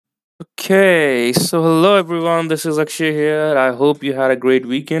Okay, so hello everyone, this is Akshay here. I hope you had a great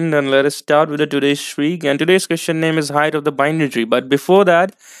weekend and let us start with the today's streak. And today's question name is height of the binary tree. But before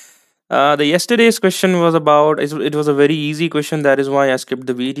that, the yesterday's question was about it was a very easy question. That is why I skipped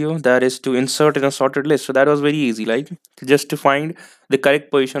the video. That is to insert in a sorted list. So that was very easy, like just to find the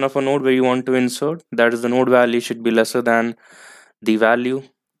correct position of a node where you want to insert. That is the node value should be lesser than the value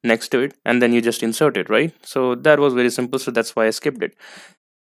next to it, and then you just insert it, right? So that was very simple. So that's why I skipped it.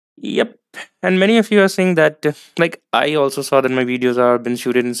 Yep. And many of you are saying that, like, I also saw that my videos are been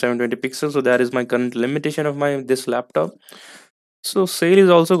shooted in 720 pixels, so that is my current limitation of my this laptop. So sale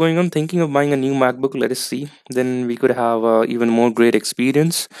is also going on. Thinking of buying a new MacBook. Let us see. Then we could have even more great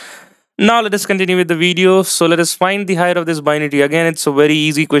experience. Now let us continue with the video. So let us find the height of this binary. Again, it's a very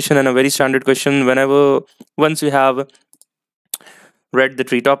easy question and a very standard question. Whenever once you have read the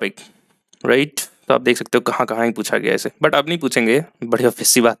tree topic, right? तो आप देख सकते हो कहाँ कहाँ ही पूछा गया ऐसे, बट अब नहीं पूछेंगे, बड़ी ऑब्वियस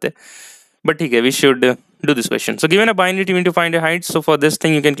सी बात है. But ठीक है, we should do this question. So given a binary you need to find a height. So for this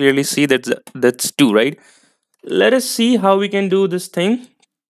thing you can clearly see that's 2, right? Let us see how we can do this thing.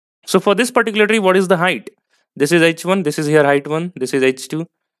 So for this particular tree, what is the height? This is h1, this is here height 1, this is h2,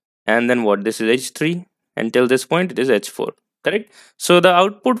 and then what? This is h3, and till this point it is h4, correct? So the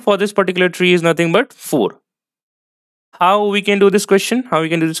output for this particular tree is nothing but 4. How we can do this question? How we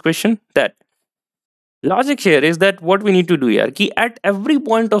can do this question? That logic here is that what we need to do यार कि at every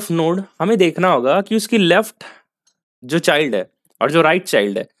point of node हमें देखना होगा कि उसकी left जो child है और जो राइट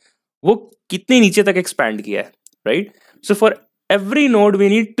चाइल्ड है वो कितने नीचे तक एक्सपैंड किया है, right? So for every node we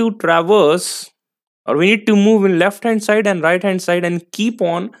need to traverse और we need to move in left hand side and right hand side and keep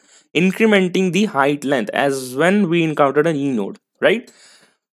on incriminating the height length as when we encountered a new node, right?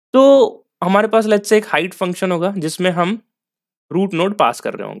 तो हमारे पास let's say एक height function होगा जिसमें हम root node पास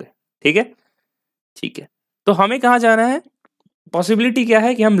कर रहे होंगे, ठीक है? ठीक है, तो हमें कहाँ जाना है? पॉसिबिलिटी क्या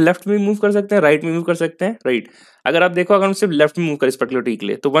है कि हम लेफ्ट में मूव कर सकते हैं, राइट में मूव कर सकते हैं, राइट? अगर आप देखो, अगर हम सिर्फ लेफ्ट में मूव करें इस पर्टिकुलर ट्री के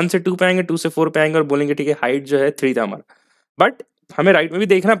लिए, तो 1 से 2 पे आएंगे, 2 से 4 पे आएंगे और बोलेंगे ठीक है हाइट जो है 3 था हमारा, बट हमें राइट में भी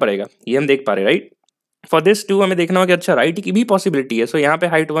देखना पड़ेगा. ये हम देख पा रहे हैं, राइट? फॉर दिस 2 हमें देखना होगा कि अच्छा राइट की भी पॉसिबिलिटी है. सो यहाँ पे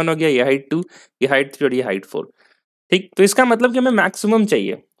हाइट 1 हो गया, ये हाइट 2, ये हाइट 3 और ये हाइट 4. ठीक, तो इसका मतलब कि हमें मैक्सिमम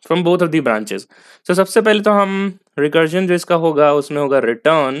चाहिए from both of the branches. सो सबसे पहले तो हम रिकर्जन जो इसका होगा उसमें होगा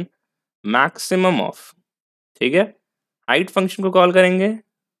रिटर्न मैक्सिमम ऑफ, ठीक है, हाइट फंक्शन को कॉल करेंगे.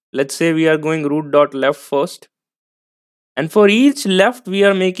 Let's say we are going root dot left first and for each left we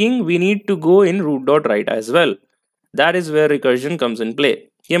are making we need to go in root dot right as well. That is where recursion comes in play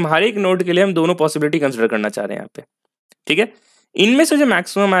कि हम हर एक node के लिए हम दोनों possibility consider करना चाह रहे हैं यहाँ पे, ठीक है? इनमें से जो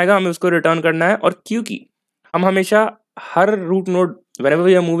मैक्सिमम आएगा हमें उसको रिटर्न करना है. और क्योंकि हम हमेशा हर root node whenever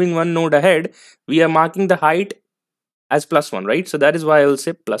we are moving one node ahead we are marking the height as +1, right? So that is why I will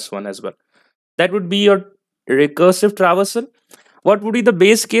say +1 as well. That would be your recursive traversal. What would be the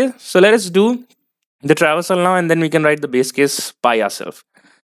base case? So let us do the traversal now and then we can write the base case by ourselves.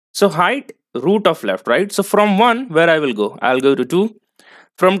 So height root of left, right? So from 1 where I will go, I'll go to 2.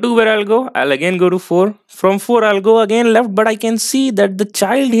 From 2 where I'll go, I'll again go to 4. From 4 I'll go again left, but I can see that the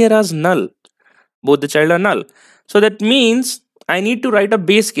child here has null. Both the child are null. So that means I need to write a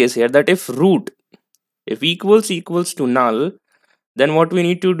base case here that if root if equals to null, then what we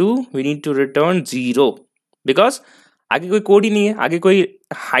need to do, we need to return 0 because आगे कोई code ही नहीं है, आगे कोई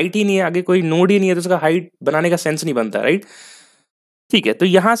height ही नहीं है, आगे कोई नोड ही नहीं है, तो उसका हाइट बनाने का सेंस नहीं बनता, राइट? ठीक है, तो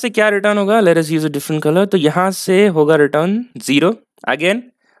यहां से क्या रिटर्न होगा? Let us use a different colour. तो यहां से होगा return 0. Again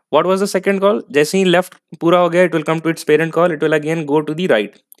what was the second call? जैसे ही लेफ्ट पूरा हो गया it will come to it's parent call, it will again go to the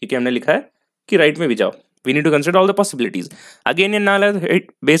right, क्योंकि हमने लिखा है कि राइट में भी जाओ. We need to consider all the possibilities. Again, in null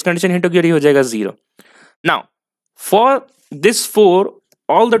base condition hit हो जाएगा 0. Now, for this 4,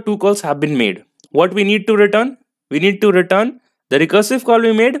 all the 2 calls have been made. What we need to return? We need to return the recursive call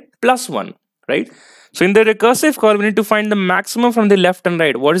we made +1, right? So in the recursive call, we need to find the maximum from the left and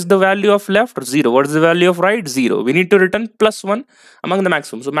right. What is the value of left? 0. What is the value of right? 0. We need to return +1 among the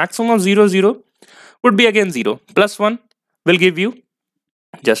maximum. So maximum of 0, 0 would be again 0. +1 will give you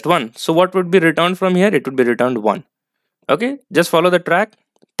just 1. So what would be returned from here? It would be returned 1. Okay, just follow the track.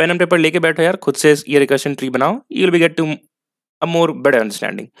 Pen and paper लेके बैठो यार, खुद से ये recursion tree बनाओ. You will be get to a more better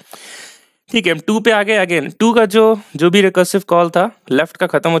understanding. ठीक है, हम 2 पे आ गए. अगेन 2 का जो भी recursive call था लेफ्ट का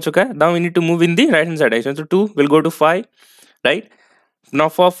खत्म हो चुका है. Now we need to move in the right hand side direction. So 2 will go to 5, right? Now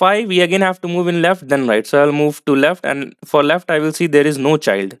for 5 we again have to move in left then right. So I'll move to left, and for left I will see there is no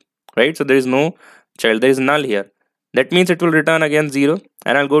child, right? So there is no child, there is null here. That means it will return again 0,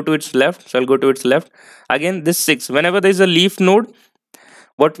 and I'll go to its left. So I'll go to its left. Again this 6, whenever there is a leaf node,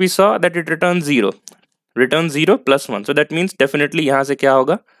 what we saw that it returns 0. Returns 0 +1. So that means definitely यहाँ से क्या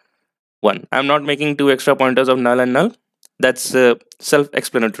होगा? 1. I'm not making 2 extra pointers of null and null. That's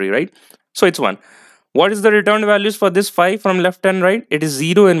self-explanatory, right? So it's 1. What is the returned values for this 5 from left and right? It is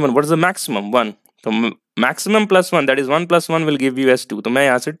 0 and 1. What is the maximum? 1. So maximum plus 1, that is 1 plus 1 will give you as 2. तो मैं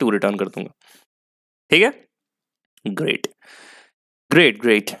यहाँ से 2 return कर दूंगा. ठीक है? Great great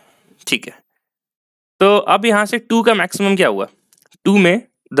great. ठीक है. तो अब यहाँ से 2 का मैक्सिमम क्या हुआ? 2 में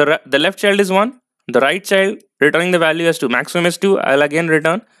the left child is 1, the right child returning the value as 2, maximum is 2. I'll again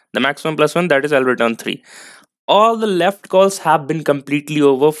return the maximum plus 1, that is I'll return 3. All the left calls have been completely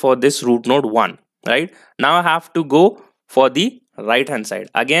over for this root node 1, right? Now I have to go for the right hand side.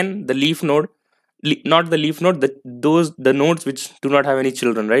 Again, the leaf node, not the leaf node, the nodes which do not have any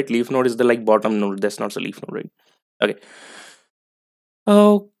children, right? Leaf node is the like bottom node, that's not a leaf node, right?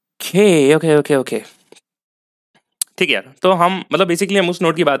 Okay. Okay. ठीक है यार. तो हम मतलब basically हम उस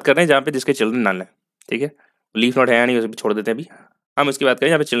node की बात कर रहे हैं जहाँ पे जिसके चिल्ड्रन नल है. ठीक है, लीफ नोड है या नहीं उसे भी छोड़ देते हैं अभी. हम उसकी बात करें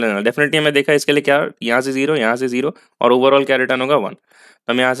जहाँ पे चिल्ड्रन नल. डेफिनेटली हमें देखा इसके लिए क्या, यहाँ से 0, यहाँ से 0 और ओवरऑल क्या रिटर्न होगा 1.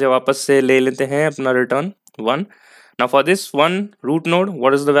 तो हम यहाँ से वापस से ले लेते हैं अपना return 1. Now for this one root node,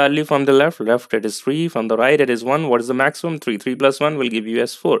 what is the value from the left? Left it is 3, from the right it is 1. What is the maximum? 3. 3 plus 1 will give you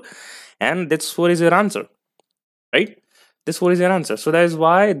as 4. And this 4 is your answer, right? This 4 is your answer. So that is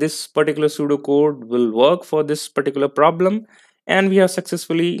why this particular pseudocode will work for this particular problem, and we have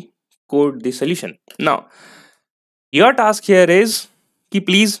successfully coded the solution. Now, your task here is to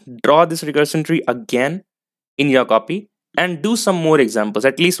please draw this recursion tree again in your copy and do some more examples.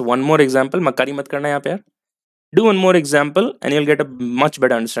 At least one more example. मक्कारी मत करना यहाँ पे यार. Do one more example and you'll get a much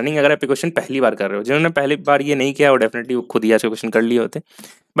better understanding. अगर आप question पहली बार कर रहे हो, जिन्होंने पहली बार ये नहीं किया वो डेफिनेटली वो खुद ही आज क्वेश्चन कर लिए होते.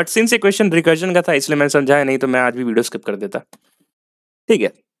 बट सिंस ये क्वेश्चन रिकर्जन का था इसलिए मैंने समझाया, नहीं तो मैं आज भी वीडियो स्किप कर देता. ठीक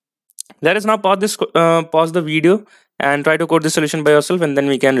है. Let us now pause the video and try to code this solution by yourself and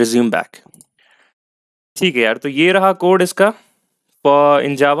then we can resume back. ठीक है यार, तो ये रहा कोड इसका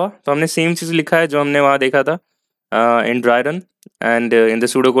इन जावा. तो हमने सेम चीज लिखा है जो हमने वहाँ देखा था in dry run and in the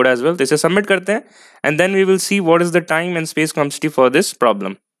pseudocode as well. तो इसे सबमिट करते हैं and then we will see what is the time and space complexity for this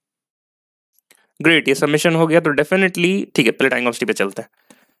problem. Great, ये सबमिशन हो गया. तो डेफिनेटली ठीक है, पहले टाइम कॉम्प्लेक्सिटी पे चलते हैं.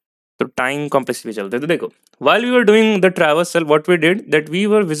 तो टाइम कॉम्प्लेक्सिटी पे चलते हैं. तो देखो, while we were doing the traversal, what we did that we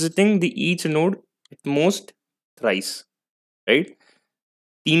were visiting the each node at most thrice, right?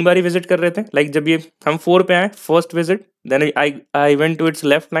 3 bar he visit कर रहे थे. लाइक जब ये हम 4 पे आए, first visit, then I went to it's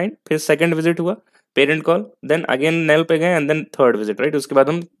left line, फिर second visit हुआ, parent call, then again nail पे गए and then third visit, right? उसके बाद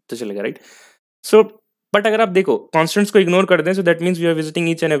हम तो चले गए, राइट? सो बट अगर आप देखो कॉन्स्टेंट्स को इग्नोर कर दें, so that means we are visiting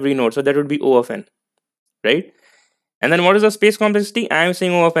each and every node, so that would be O of n, right? And then what is the space complexity? I am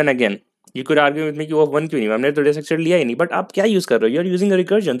saying O of n again. You could argue with me कि O of 1 क्यों नहीं, हमने तो डिस्ट्रक्चर लिया ही नहीं. But आप क्या use कर रहे हो? You are using a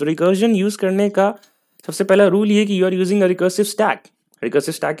recursion. तो रिकर्जन यूज करने का सबसे पहला रूल ये कि you are using a recursive stack.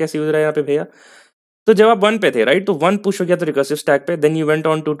 Recursive stack कैसे यूज रहा है यहाँ पे भैया? तो जब आप 1 पे थे, राइट, तो 1 पुश हो गया तो रिकर्सिव स्टैक पे, then you went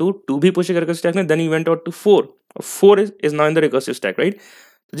on to 2, 2 भी पुश हो गया रिकर्सिव स्टैक में, then you went on to 4, 4 is now in the recursive stack, right?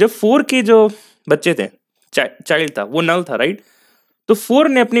 जब 4 के जो बच्चे थे, चाइल्ड था, वो नल था, राइट? तो 4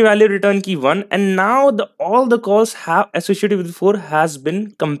 ने अपनी वैल्यू रिटर्न की 1 and now all the calls have associated with 4 has been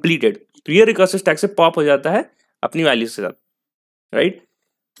completed. तो ये रिकर्सिव स्टैक से पॉप हो जाता है अपनी वैल्यू के साथ, राइट?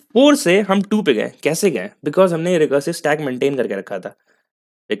 4 से हम 2 पे गए. कैसे गए? बिकॉज हमने रिकर्सिव स्टैक मेंटेन करके रखा था.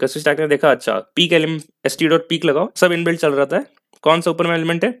 रिकर्सिव स्टैक ने देखा, अच्छा पीक एलिमेंट st.peak लगाओ, सब इनबिल्ट चल रहा था. कौन सा ऊपर में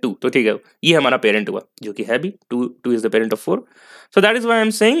एलिमेंट है? 2. तो ठीक है, ये हमारा पेरेंट हुआ, जो कि है भी 2 is the parent of 4. So that is why I am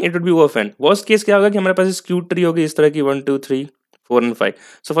saying it would be O of n. Worst case क्या होगा कि हमारे पास स्क्यूड ट्री होगी इस तरह की 1 2 3 4 and 5.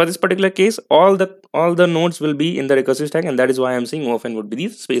 So for this particular case, all the nodes will be in the recursive stack, and that is why I am saying O of n would be the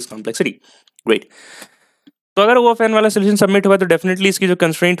space complexity. Great. तो अगर O of n वाला solution submit हुआ तो definitely इसकी जो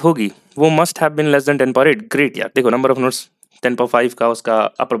constraint होगी वो must have been less than 10^8. Great यार, देखो number of nodes 10^5 का उसका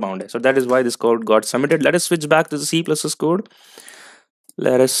upper bound है. So that is why this code got submitted. Let us switch back to the C++ code.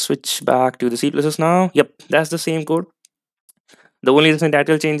 Let us switch back to the C++ now. Yep, that's the same code. The only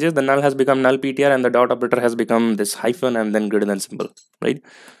syntactical change is the null has become null PTR and the dot operator has become this hyphen and then greater than symbol, right?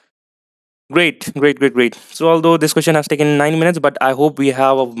 Great. So although this question has taken 9 minutes, but I hope we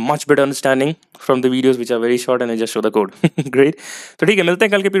have a much better understanding from the videos which are very short and I just show the code. Great. तो ठीक है, मिलते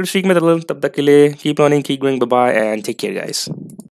हैं कल के period streak में. तब तक के लिए keep learning, keep going, bye bye and take care guys.